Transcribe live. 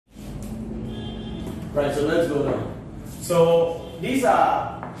Right, so let's go now. So these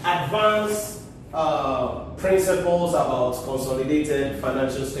are advanced principles about consolidated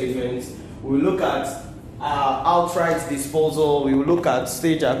financial statements. We will look at outright disposal, we will look at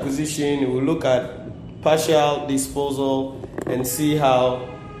stage acquisition, we will look at partial disposal and see how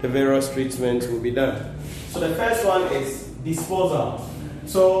the various treatments will be done. So the first one is disposal.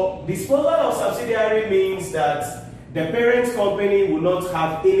 So disposal of subsidiary means that the parent company will not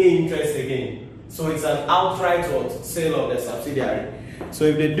have any interest again. So it's an outright sale of the subsidiary. So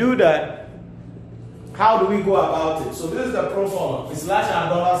if they do that, how do we go about it? So this is the pro forma. We slash our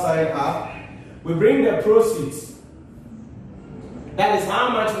dollar sign up. We bring the proceeds. That is how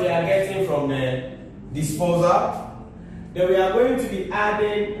much we are getting from the disposal. Then we are going to be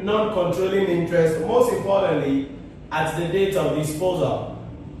adding non-controlling interest, most importantly, at the date of disposal.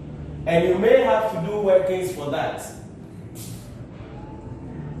 And you may have to do workings for that.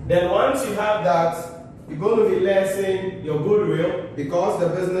 Then once you have that, you're going to be lessing your goodwill because the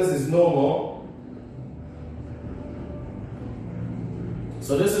business is no more.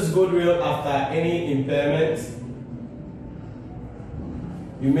 So this is goodwill after any impairment.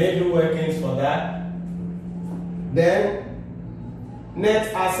 You may do workings for that. Then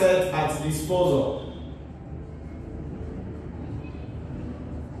net assets at disposal.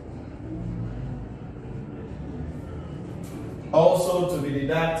 Also to be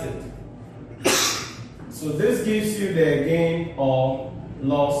deducted. So this gives you the gain or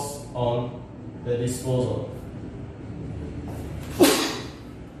loss on the disposal.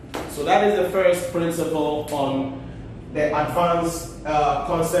 So that is the first principle on the advanced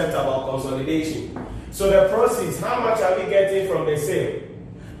concept about consolidation. So the proceeds, how much are we getting from the sale?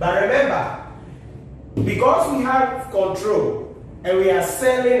 But remember, because we have control and we are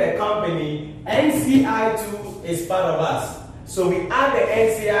selling a company, NCI2 is part of us. So we add the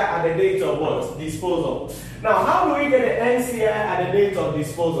NCI at the date of what? Disposal. Now, how do we get the NCI at the date of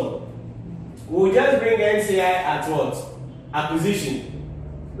disposal? We'll just bring NCI at what? Acquisition,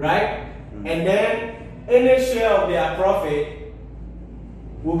 right? And then any share of their profit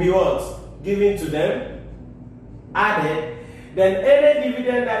will be what? Given to them, added. Then any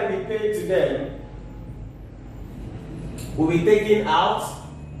dividend that we pay to them will be taken out.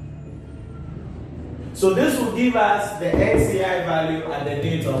 So this will give us the NCI value at the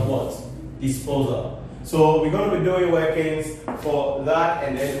date of what? Disposal. So we're going to be doing workings for that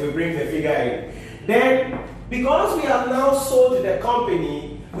and then we bring the figure in. Then, because we have now sold the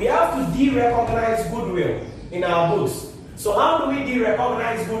company, we have to de-recognize goodwill in our books. So how do we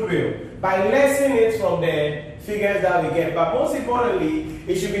de-recognize goodwill? By lessening it from the figures that we get. But most importantly,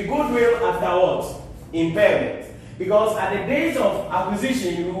 it should be goodwill after what? Impairment. Because at the date of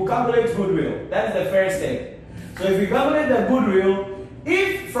acquisition, we will calculate goodwill. That is the first step. So if we calculate the goodwill,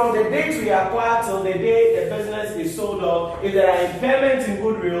 if from the date we acquire till the day the business is sold off, if there are impairments in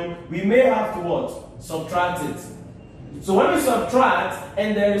goodwill, we may have to what? Subtract it. So when we subtract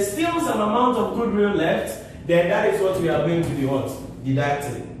and there is still some amount of goodwill left, then that is what we are going to be what?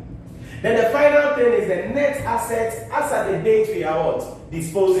 Deducting. Then the final thing is the net assets as at the date we are what?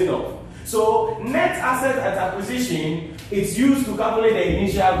 Disposing of. So net asset at acquisition is used to calculate the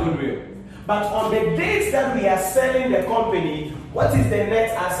initial goodwill. But on the date that we are selling the company, what is the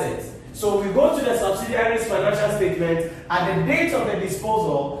net asset? So we go to the subsidiary's financial statement. At the date of the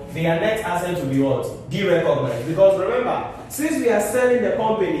disposal, their net asset will be what? De-recognized. Because remember, since we are selling the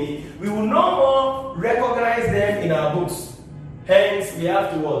company, we will no more recognize them in our books. Hence, we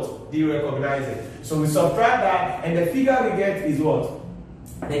have to what? De-recognize it. So we subtract that, and the figure we get is what?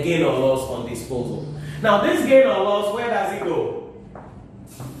 The gain or loss on disposal. Now, this gain or loss, where does it go?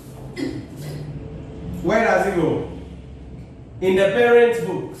 Where does it go? In the parent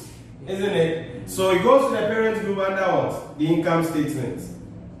books, isn't it? So it goes to the parent group under what? The income statement.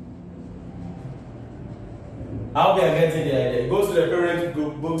 I hope you are getting the idea. It goes to the parent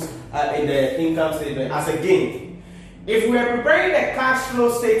group books in the income statement as a gain. If we are preparing the cash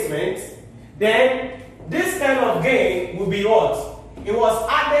flow statement, then this kind of gain will be what? It was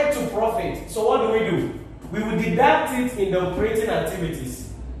added to profit. So what do? We will deduct it in the operating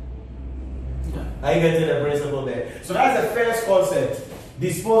activities. Are you getting the principle there? So that's the first concept.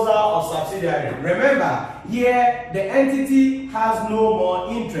 Disposal of subsidiary. Remember, here the entity has no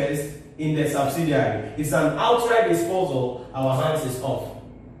more interest in the subsidiary. It's an outright disposal. Our hands is off.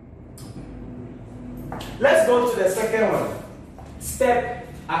 Let's go to the second one. Step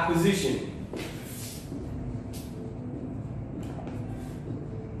acquisition.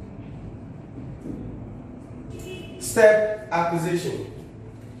 Step acquisition.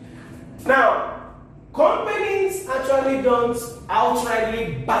 Now, companies actually don't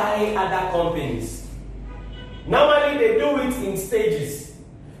outrightly buy other companies. Normally they do it in stages.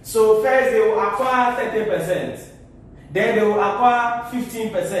 So first they will acquire 30%, then they will acquire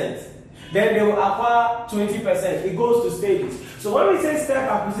 15%, then they will acquire 20%. It goes to stages. So when we say step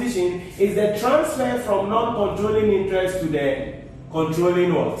acquisition, is the transfer from non-controlling interest to the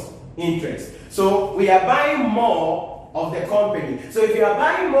controlling what? Interest. So we are buying more of the company. So if you are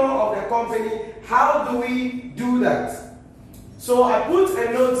buying more of the company, how do we do that? So I put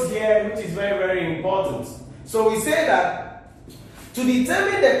a note here which is very, very important. So we say that to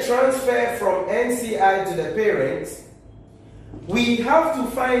determine the transfer from NCI to the parent, we have to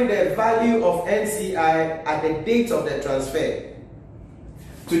find the value of NCI at the date of the transfer.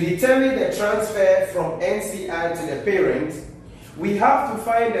 To determine the transfer from NCI to the parent, we have to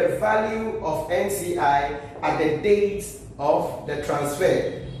find the value of NCI at the date of the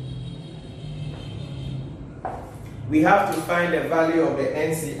transfer. We have to find the value of the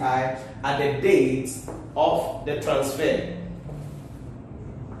NCI at the date of the transfer.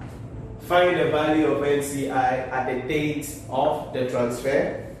 Find the value of NCI at the date of the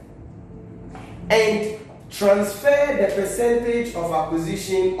transfer. And transfer the percentage of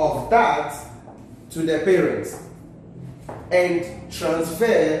acquisition of that to the parent. And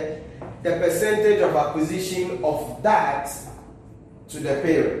transfer the percentage of acquisition of that to the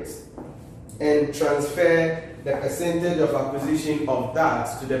parent. And transfer the percentage of acquisition of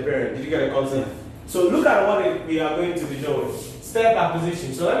that to the parent. Did you get the concept? So look at what we are going to be doing. Step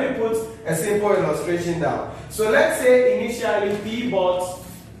acquisition. So let me put a simple illustration down. So let's say initially P bought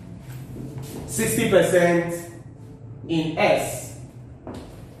 60% in S,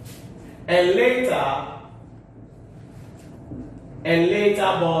 and later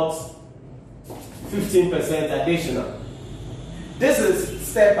bought 15% additional. This is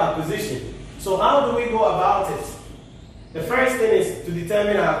step acquisition. So how do we go about it? The first thing is to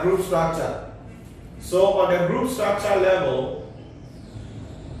determine our group structure. So on the group structure level,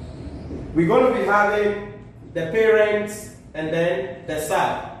 we're going to be having the parent and then the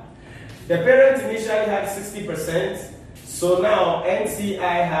sub. The parent initially had 60%, so now NCI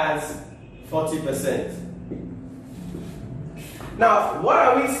has 40%. Now, what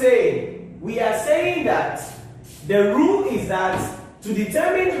are we saying? We are saying that the rule is that to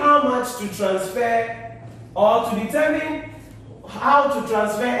determine how much to transfer or to determine how to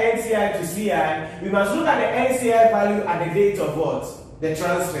transfer NCI to CI, we must look at the NCI value at the date of what? The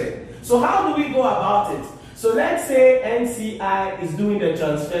transfer. So how do we go about it? So let's say NCI is doing the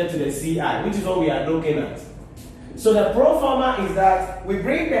transfer to the CI, which is what we are looking at. So the pro forma is that we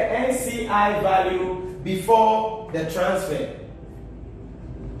bring the NCI value before the transfer.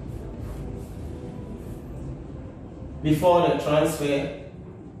 Before the transfer.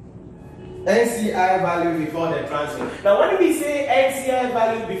 NCI value before the transfer. Now when we say NCI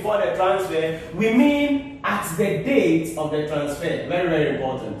value before the transfer, we mean at the date of the transfer. Very, very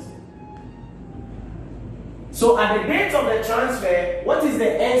important. So at the date of the transfer, what is the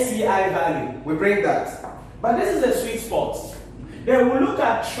NCI value? We bring that. But this is the sweet spot. Then we look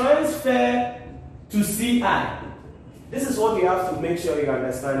at transfer to CI. This is what you have to make sure you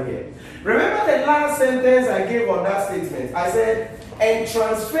understand here. Remember the last sentence I gave on that statement? I said, and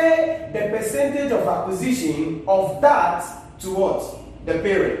transfer the percentage of acquisition of that to what? The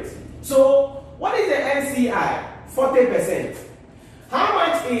parent. So, what is the NCI? 40%. How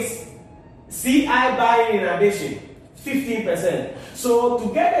much is CI buying in addition? 15%. So,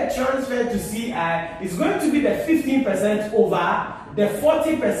 to get a transfer to CI, it's going to be the 15% over the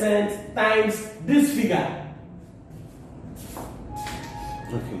 40% times this figure.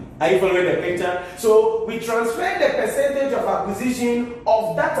 Okay. Are you following the picture? So we transfer the percentage of acquisition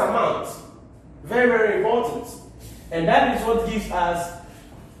of that amount. Very, very important. And that is what gives us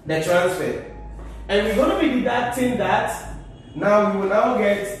the transfer. And we're going to be deducting that. Now we will now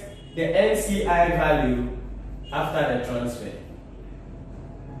get the NCI value after the transfer.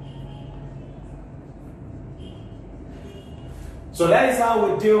 So that is how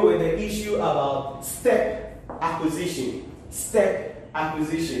we deal with the issue about step acquisition. Step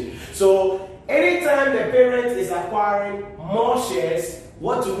acquisition. So anytime the parent is acquiring more shares,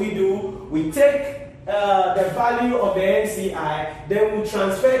 what do? We take the value of the NCI, then we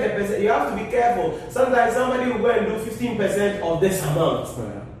transfer the percent. You have to be careful. Sometimes somebody will go and do 15% of this amount.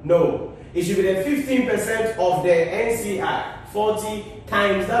 No, it should be the 15% of the NCI, 40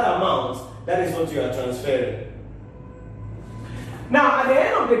 times that amount. That is what you are transferring. Now, at the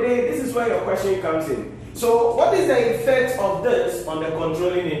end of the day, this is where your question comes in. So, what is the effect of this on the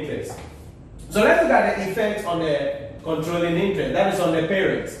controlling interest? So, let's look at the effect on the controlling interest. That is on the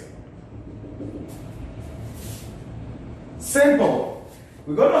parent. Simple.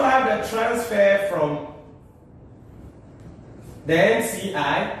 We're going to have the transfer from the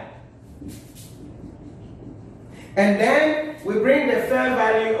NCI, and then we bring the fair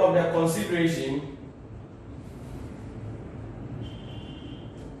value of the consideration,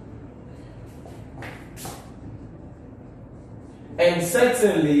 and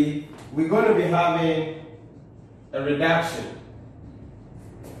certainly we're going to be having a reduction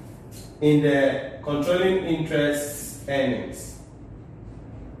in the controlling interest earnings,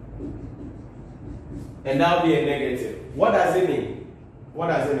 and that will be a negative. What does it mean? What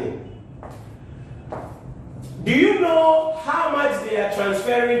does it mean? Do you know how much they are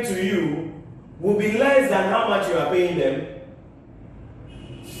transferring to you will be less than how much you are paying them?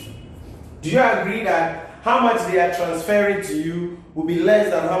 Do you agree that how much they are transferring to you will be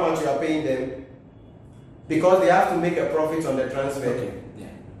less than how much you are paying them? Because they have to make a profit on the transfer. Okay. Yeah.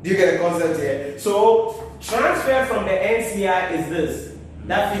 Do you get the concept here? So transfer from the NCI is this,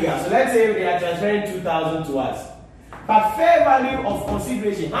 that figure. So let's say they are transferring 2,000 to us. But fair value of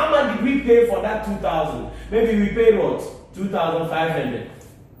consideration, how much did we pay for that 2,000? Maybe we paid what? 2,500.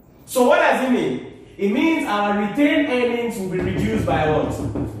 So what does it mean? It means our retained earnings will be reduced by what?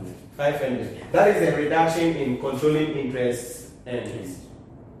 500. That is a reduction in controlling interest earnings.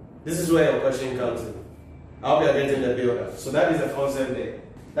 This is where your question comes in. I hope you are getting the build-up. So that is the concept there.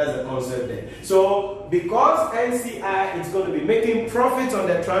 That's the concept there. So because NCI is going to be making profits on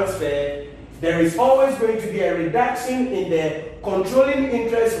the transfer, there is always going to be a reduction in the controlling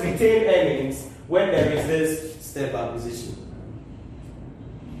interest retained earnings when there is this step acquisition.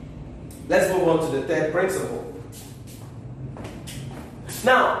 Let's move on to the third principle.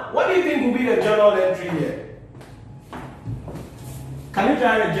 Now, what do you think will be the journal entry here? Can you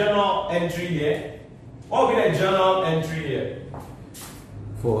try the journal entry here? What will be the journal entry here?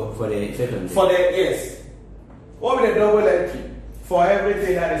 For the second. For the, yes. What will be the double entry for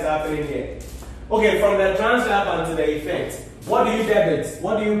everything that is happening here? Okay, from the transfer up until the effect, what do you debit?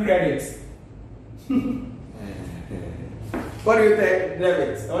 What do you credit? What do you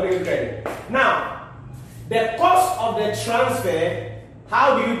debit? What do you credit? Now, the cost of the transfer,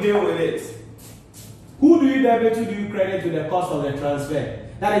 how do you deal with it? Who do you debit, who do you credit to the cost of the transfer?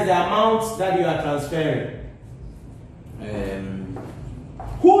 That is the amount that you are transferring.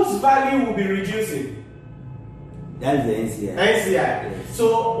 Whose value will be reducing? That is the NCI. NCI. Yes.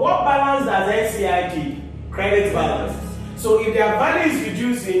 So what balance does NCI keep? Credit balance. So if their value is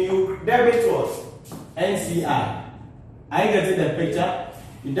reducing, you debit what? NCI. Are you getting the picture?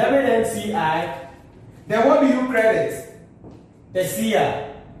 You debit NCI, then what do you credit? The CI.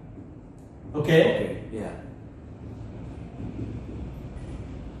 Okay? Yeah.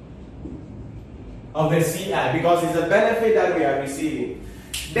 Of the CI, because it's a benefit that we are receiving.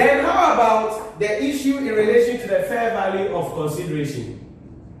 Then how about the issue in relation to the fair value of consideration?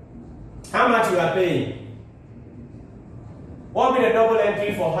 How much you are paying? What will be the double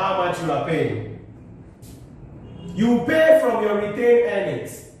entry for how much you are paying? You pay from your retained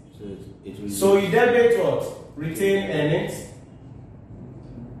earnings. So you debit what? Retained earnings.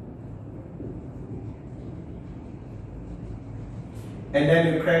 And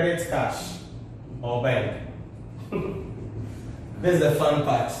then you credit cash or bank. This is the fun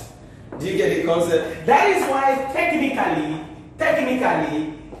part. Do you get the concept? That is why technically,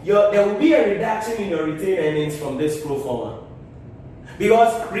 there will be a reduction in your retained earnings from this pro forma.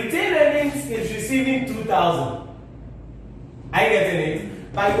 Because retained earnings is receiving 2,000. Are you getting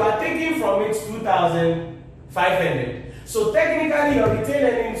it? But you are taking from it 2,500. So technically your retained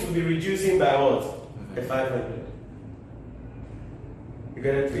earnings will be reducing by what? The 500. You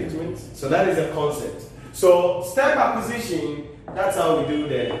get it, treatment? So that is a concept. So step acquisition, that's how we do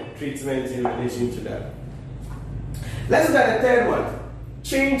the treatment in relation to that. Let's look at the third one.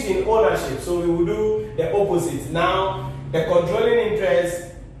 Change in ownership. So we will do the opposite. Now the controlling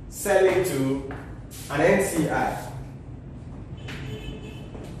interest selling to an NCI.